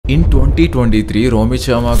In 2023, Romit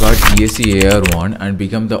Sharma got ESE AIR 1 and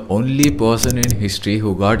became the only person in history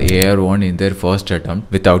who got AIR 1 in their first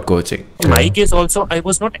attempt without coaching. In my case also, I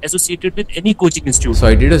was not associated with any coaching institute. So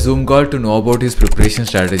I did a Zoom call to know about his preparation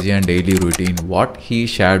strategy and daily routine. What he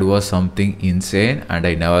shared was something insane and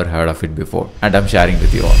I never heard of it before. And I'm sharing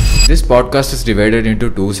with you all. This podcast is divided into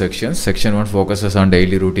two sections. Section 1 focuses on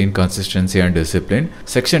daily routine, consistency and discipline.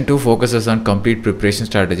 Section 2 focuses on complete preparation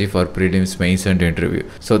strategy for prelims, mains and interview,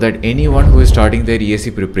 so that anyone who is starting their ESE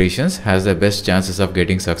preparations has the best chances of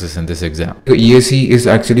getting success in this exam. So ESE is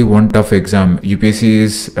actually one tough exam. UPSC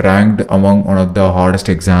is ranked among one of the hardest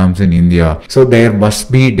exams in India. So there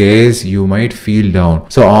must be days you might feel down.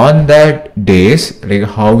 So on that days, like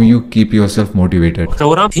how you keep yourself motivated?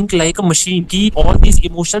 Rahuram, think like a machine. Keep all these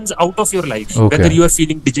emotions out of your life. Okay. Whether you are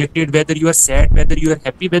feeling dejected, whether you are sad, whether you are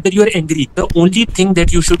happy, whether you are angry. The only thing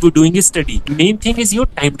that you should be doing is study. Main thing is your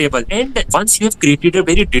timetable. And once you have created a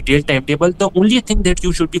very detailed timetable, the only thing that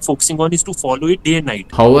you should be focusing on is to follow it day and night.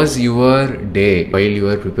 How was your day while you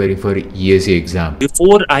were preparing for ESE exam?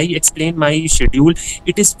 Before I explain my schedule,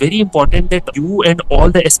 it is very important that you and all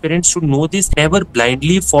the aspirants should know this. Never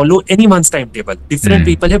blindly follow anyone's timetable. Different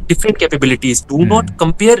people have different capabilities. Do not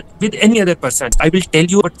compare with any other person. I will tell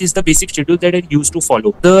you what is the basic schedule that I used to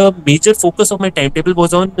follow. The major focus of my timetable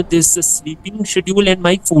was on this sleeping schedule and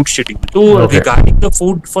my food schedule. So regarding the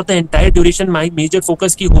food, for the entire duration, my major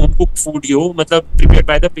focus ki home cooked food matlab prepared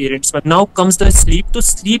by the parents. But now comes the sleep. To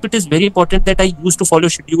sleep, it is very important that I used to follow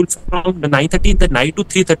schedule from 9:30 in the night to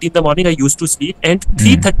 3:30 in the morning. I used to sleep, and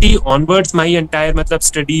 3:30 onwards my entire matlab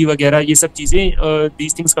study वगैरह ये सब चीजें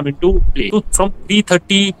these things come into play. So from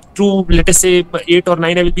 3:30 to let us say 8 or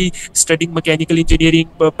 9 I will be studying mechanical engineering.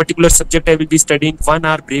 Particular subject I will be studying. 1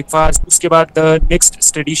 hour breakfast. उसके बाद the next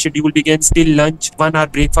study schedule begins till lunch. 1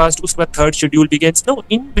 hour breakfast. उसके बाद third schedule begins. Now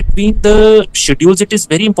in between the schedules, it is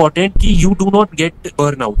very important that you do not get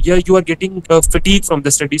burnout. Yeah, you are getting fatigue from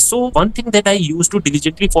the studies. So one thing that I used to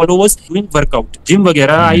diligently follow was doing workout, gym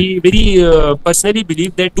वगैरह. I very personally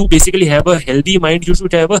believe that to basically have a healthy mind, you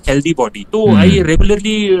should have a healthy body. So I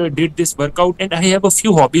regularly did this workout, and I have a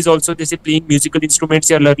few hobbies also. They say playing musical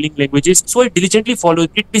instruments or learning languages. So I diligently followed.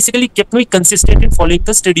 It basically kept me consistent in following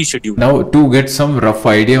the study schedule. Now to get some rough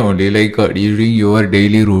idea only, like during your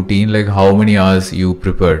daily routine, like how many hours you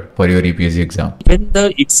prepared for your UPSC exam? When the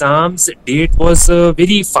exam's date was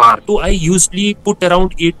very far, so I usually put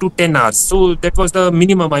around 8 to 10 hours. So that was the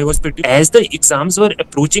minimum I was pretty. As the exams were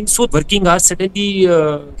approaching, so working hours suddenly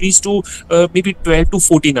increased to maybe 12 to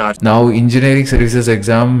 14 hours. Now engineering services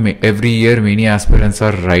exam, every year many aspirants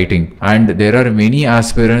are writing, and there are many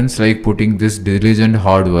aspirants like putting this diligent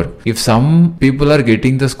hard work. If some people are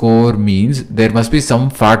getting the score, means there must be some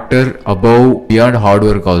factor above beyond hard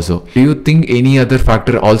work also. Do you think any other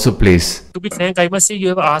factor also plays? To be frank, I must say you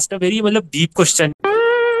have asked a very deep question.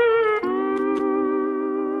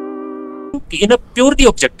 In a purely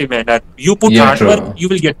objective manner, you put hard work, you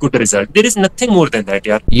will get good result. There is nothing more than that,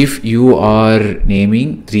 yaar. If you are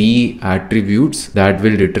naming 3 attributes that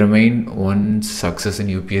will determine one's success in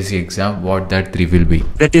UPSC exam, what that 3 will be?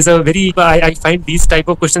 That is a very, I find these type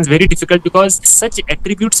of questions very difficult because such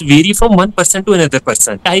attributes vary from one person to another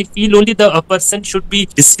person. I feel only a person should be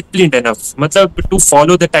disciplined enough, matlab to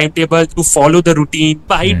follow the timetable, to follow the routine.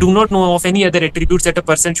 I do not know of any other attributes that a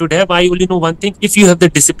person should have. I only know one thing: if you have the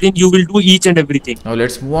discipline, you will do each and everything. Now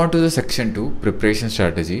let's move on to the section 2, preparation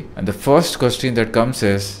strategy. And the first question that comes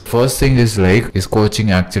is, first thing is like, is coaching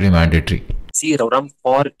actually mandatory? See, Rahuram,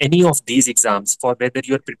 for any of these exams, for whether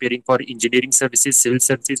you are preparing for engineering services, civil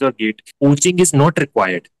services or GATE, coaching is not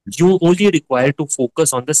required. You only require to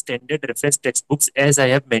focus on the standard reference textbooks as I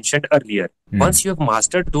have mentioned earlier. Once you have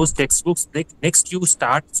mastered those textbooks, next you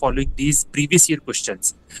start following these previous year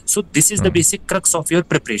questions. So this is the basic crux of your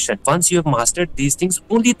preparation. Once you have mastered these things,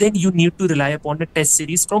 only then you need to rely upon a test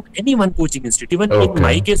series from any one coaching institute. Even in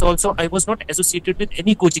my case also, I was not associated with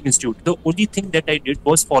any coaching institute. The only thing that I did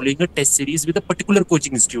was following a test series with a particular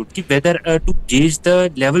coaching institute, whether to gauge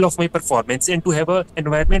the level of my performance and to have an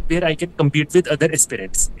environment where I can compete with other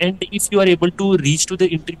aspirants. And if you are able to reach to the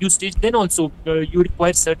interview stage, then also you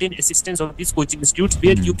require certain assistance of these coaching institutes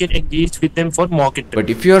where you can engage with them for mock interview. But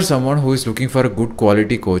if you are someone who is looking for a good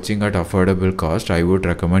quality coaching at affordable cost, I would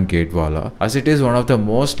recommend Gatewala, as it is one of the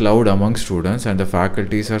most loved among students and the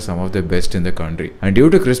faculties are some of the best in the country. And due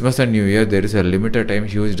to Christmas and New Year, there is a limited time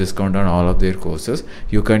huge discount on all of their courses.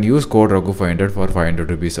 You can use code RAGU500 for 500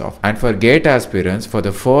 rupees off. And for GATE aspirants, for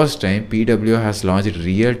the first time, PW has launched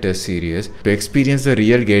real test series to experience the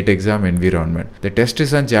real ideal GATE exam environment. The test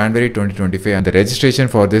is on January 2025 and the registration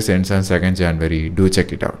for this ends on 2nd January. Do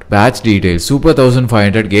check it out. Batch details: Super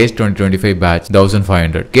 1500, GATE 2025 batch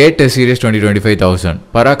 1500, GATE test series 2025 1000,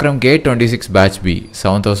 Parakram GATE 26 batch B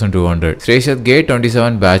 7200, Shreshth GATE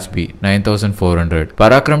 27 batch B 9400,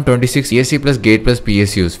 Parakram 26 ESE plus GATE plus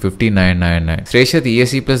PSUs 5999, Shreshth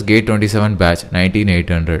ESE plus GATE 27 batch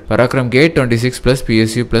 19800, Parakram GATE 26 plus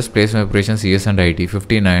PSU plus placement preparation CS and IT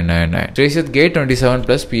 5999, Shreshth GATE 27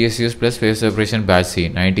 plus PSUs plus placement preparation batch C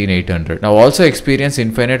 19800. Now also experience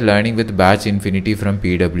infinite learning with batch Infinity from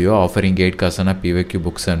PW offering GATE Kasana PVQ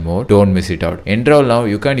books and more. Don't miss it out. Enroll now.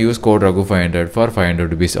 You can use code RAGHU500 for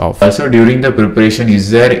 500 rupees off. Also, during the preparation, is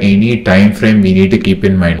there any time frame we need to keep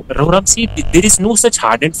in mind? Rahuram, see, there is no such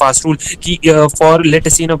hard and fast rule. For let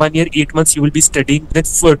us say in a 1 year, 8 months you will be studying, then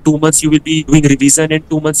for 2 months you will be doing revision, and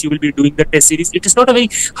 2 months you will be doing the test series. It is not a very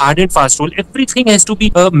hard and fast rule. Everything has to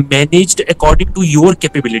be managed according to your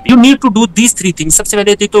capability. You need to do these 3 things. सबसे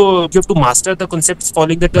पहले तो you have to master the concepts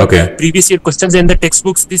following the previous year questions and the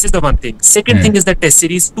textbooks. This is the one thing. Second thing is the test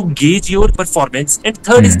series to gauge your performance, and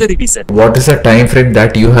third is the revision. What is the time frame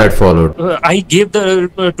that you had followed? I gave the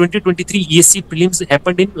 2023 ESE prelims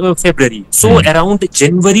happened in February. So around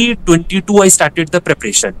January 22 I started the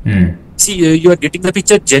preparation. See, you are getting the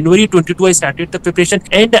picture. January 22 I started the preparation,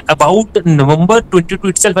 and about November 22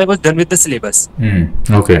 itself I was done with the syllabus.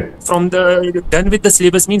 Okay. From the done with the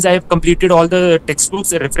syllabus means I have completed all the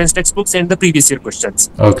textbooks, reference textbooks, and the previous year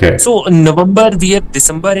questions. Okay. So November, we have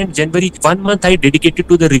December and January. 1 month I dedicated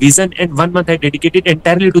to the revision, and 1 month I dedicated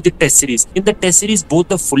entirely to the test series. In the test series, both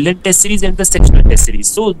the full length test series and the sectional test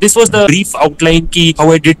series. So this was the brief outline key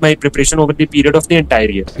how I did my preparation over the period of the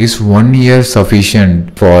entire year. Is 1 year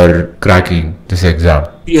sufficient for cracking this exam?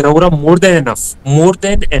 Rahuram, more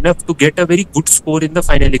than enough to get a very good score in the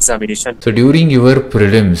final examination. So during your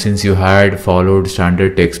prelims, since you had followed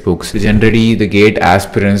standard textbooks, generally the GATE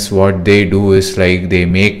aspirants, what they do is like they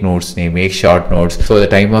make notes, they make short notes. So the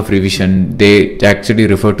time of revision, they actually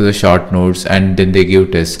refer to the short notes and then they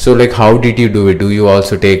give tests. So like, how did you do it? Do you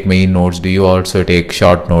also take main notes? Do you also take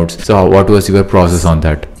short notes? So what was your process on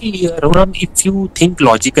that? Rahuram, if you think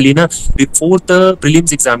logically, before the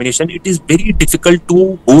prelims examination, it is very difficult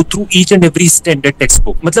to go through each and every standard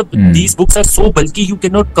textbook. These books are so bulky, you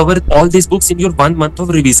cannot cover all these books in your 1 month of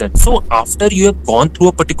revision. So after you have gone through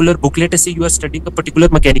a particular book, let us say you are studying a particular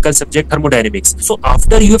mechanical subject, thermodynamics. So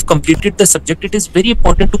after you have completed the subject, it is very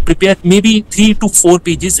important to prepare maybe 3 to 4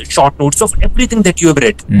 pages short notes of everything that you have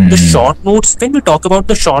read. The short notes, when we talk about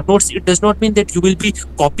the short notes, it does not mean that you will be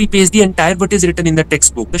copy paste the entire what is written in the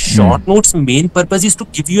textbook. The short notes main purpose is to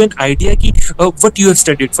give you an idea what you have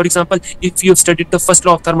studied. For example, if you have studied the first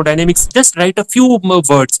law of thermodynamics, just write a few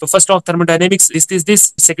words. The first law of thermodynamics, this is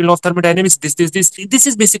this. Second law of thermodynamics, this is this. This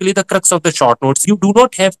is basically the crux of the short notes. You do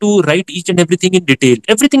not have to write each and everything in detail.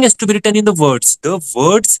 Everything has to be written in the words. The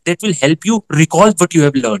words that will help you recall what you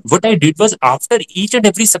have learned. What I did was, after each and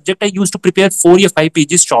every subject, I used to prepare 4 or 5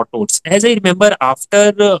 pages short notes. As I remember,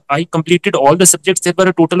 after I completed all the subjects, there were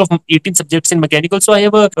a total of 18 subjects in mechanical. So I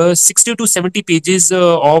have 60 to 70 pages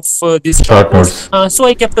of these short notes. So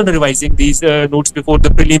I kept on revising these notes before the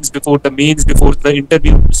prelims, before the mains, before the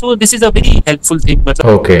interview. So this is a very helpful thing.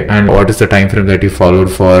 Okay, and what is the time frame that you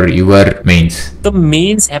followed for your mains? The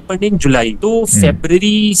mains happened in July. So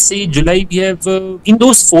February, say July, we have in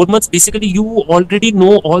those 4 months, basically you already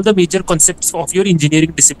know all the major concepts of your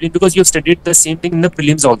engineering discipline because you have studied the same thing in the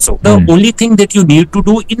prelims also. The only thing that you need to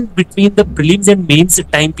do in between the prelims and mains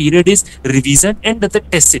time period is revision and the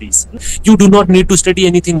test series. You do not need to study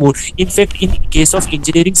anything more. In fact, in case of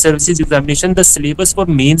engineering services examination, the syllabus for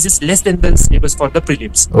mains is less than the syllabus for the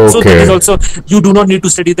prelims. Okay. So that is also, you do not need to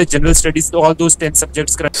study the general studies, all those 10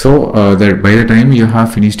 subjects. So that by the time you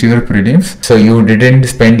have finished your prelims, so you didn't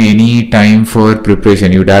spend any time for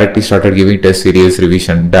preparation. You directly started giving test series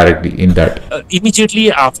revision directly in that.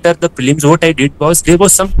 Immediately after the prelims, what I did was, there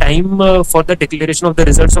was some time for the declaration of the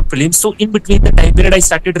results of prelims. So in between the time period, I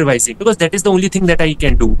started revising because that is the only thing that I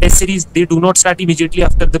can do. Test series, they do not start immediately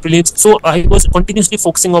after the prelims. So I was continuously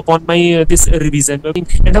focusing upon my this revision,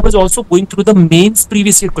 and I was also going through the mains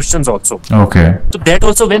previous year questions also. Okay. So that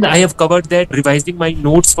also, when I have covered that, revising my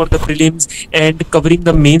notes for the prelims and covering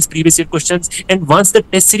the mains previous year questions, and once the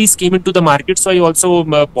test series came into the market, so I also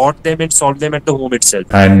bought them and solved them at the home itself.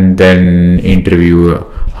 And then interview,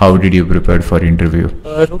 how did you prepare for interview?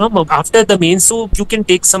 After the mains, so you can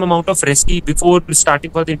take some amount of rest before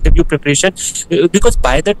starting for the interview preparation, because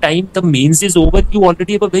by the time the mains is over, you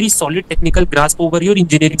already have a very solid technical grasp over your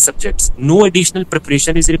engineering subjects. notes. No additional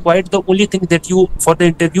preparation is required. The only thing that you for the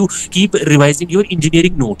interview, keep revising your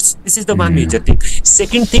engineering notes. This is the one major thing.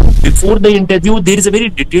 Second thing, before the interview, there is a very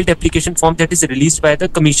detailed application form that is released by the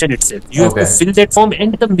commission itself. You have to fill that form,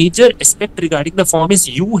 and the major aspect regarding the form is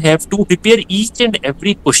you have to prepare each and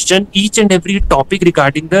every question, each and every topic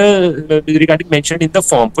regarding mentioned in the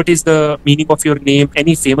form. What is the meaning of your name?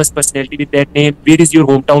 Any famous personality with that name? Where is your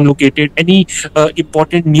hometown located? Any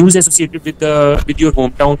important news associated with your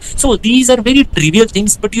hometown? So these are very trivial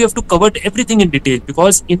things, but you have to cover everything in detail,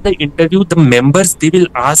 because in the interview the members, they will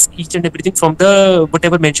ask each and everything from the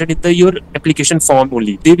whatever mentioned in your application form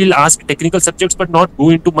only. They will ask technical subjects but not go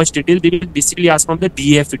into much detail. They will basically ask from the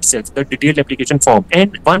DF itself, the detailed application form.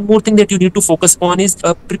 And one more thing that you need to focus on is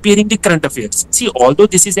preparing the current affairs. See, although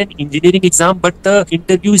this is an engineering exam, but the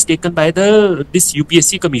interview is taken by this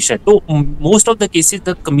UPSC commission. So most of the cases,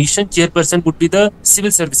 the commission chairperson would be the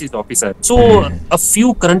civil services officer. So a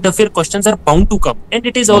few current affair questions are bound to come, and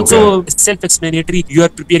it is also self-explanatory. You are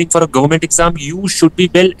preparing for a government exam, you should be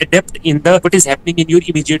well adept in what is happening in your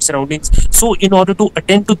immediate surroundings. So in order to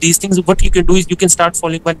attend to these things, what you can do is you can start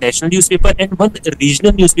following one national newspaper and one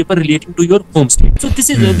regional newspaper relating to your home state. So this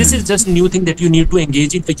is just new thing that you need to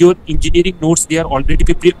engage in. Your engineering notes, they are already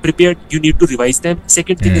prepared. You need to revise them.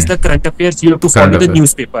 Second thing is the current affairs. You have to follow the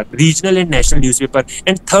newspaper, regional and national newspaper.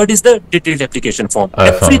 And third is the detailed application form.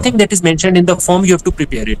 Everything that is mentioned in the form, you have to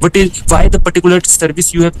prepare it. Why the particular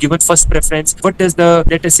service you have given first preference? What does the,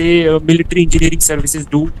 let us say, military engineering services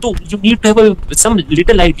do? So you need to have some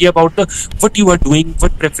little idea about what you are doing,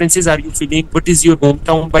 what preferences are you feeling, what is your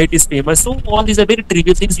hometown, why it is famous. So all these are very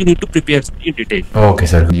trivial things you need to prepare in detail. Okay,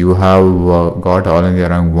 sir. You have got all in the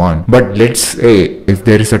rank 1. But let's say if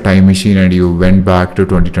there is a time machine and you went back to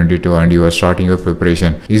 2022 and you are starting your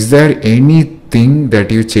preparation, is there anything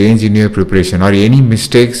that you change in your preparation, or any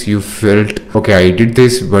mistakes you felt, okay, I did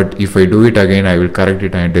this, but if I do it again, I will correct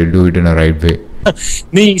it and I'll do it in a right way?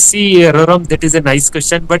 नहीं, see, Rahuram, that is a nice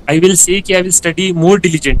question, but I will say that I will study more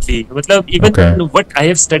diligently. Even what I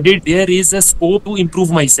have studied, there is a scope to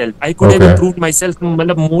improve myself. I could have improved myself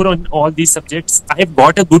more on all these subjects. I have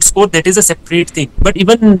got a good score, that is a separate thing. But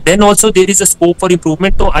even then also there is a scope for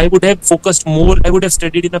improvement. So I would have focused more, I would have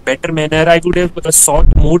studied in a better manner, I would have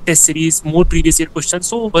sought more test series, more previous year questions.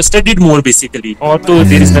 So studied more basically. Although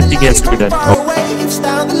there is nothing else to be done.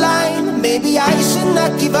 Maybe I should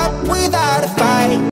not give up without a fight.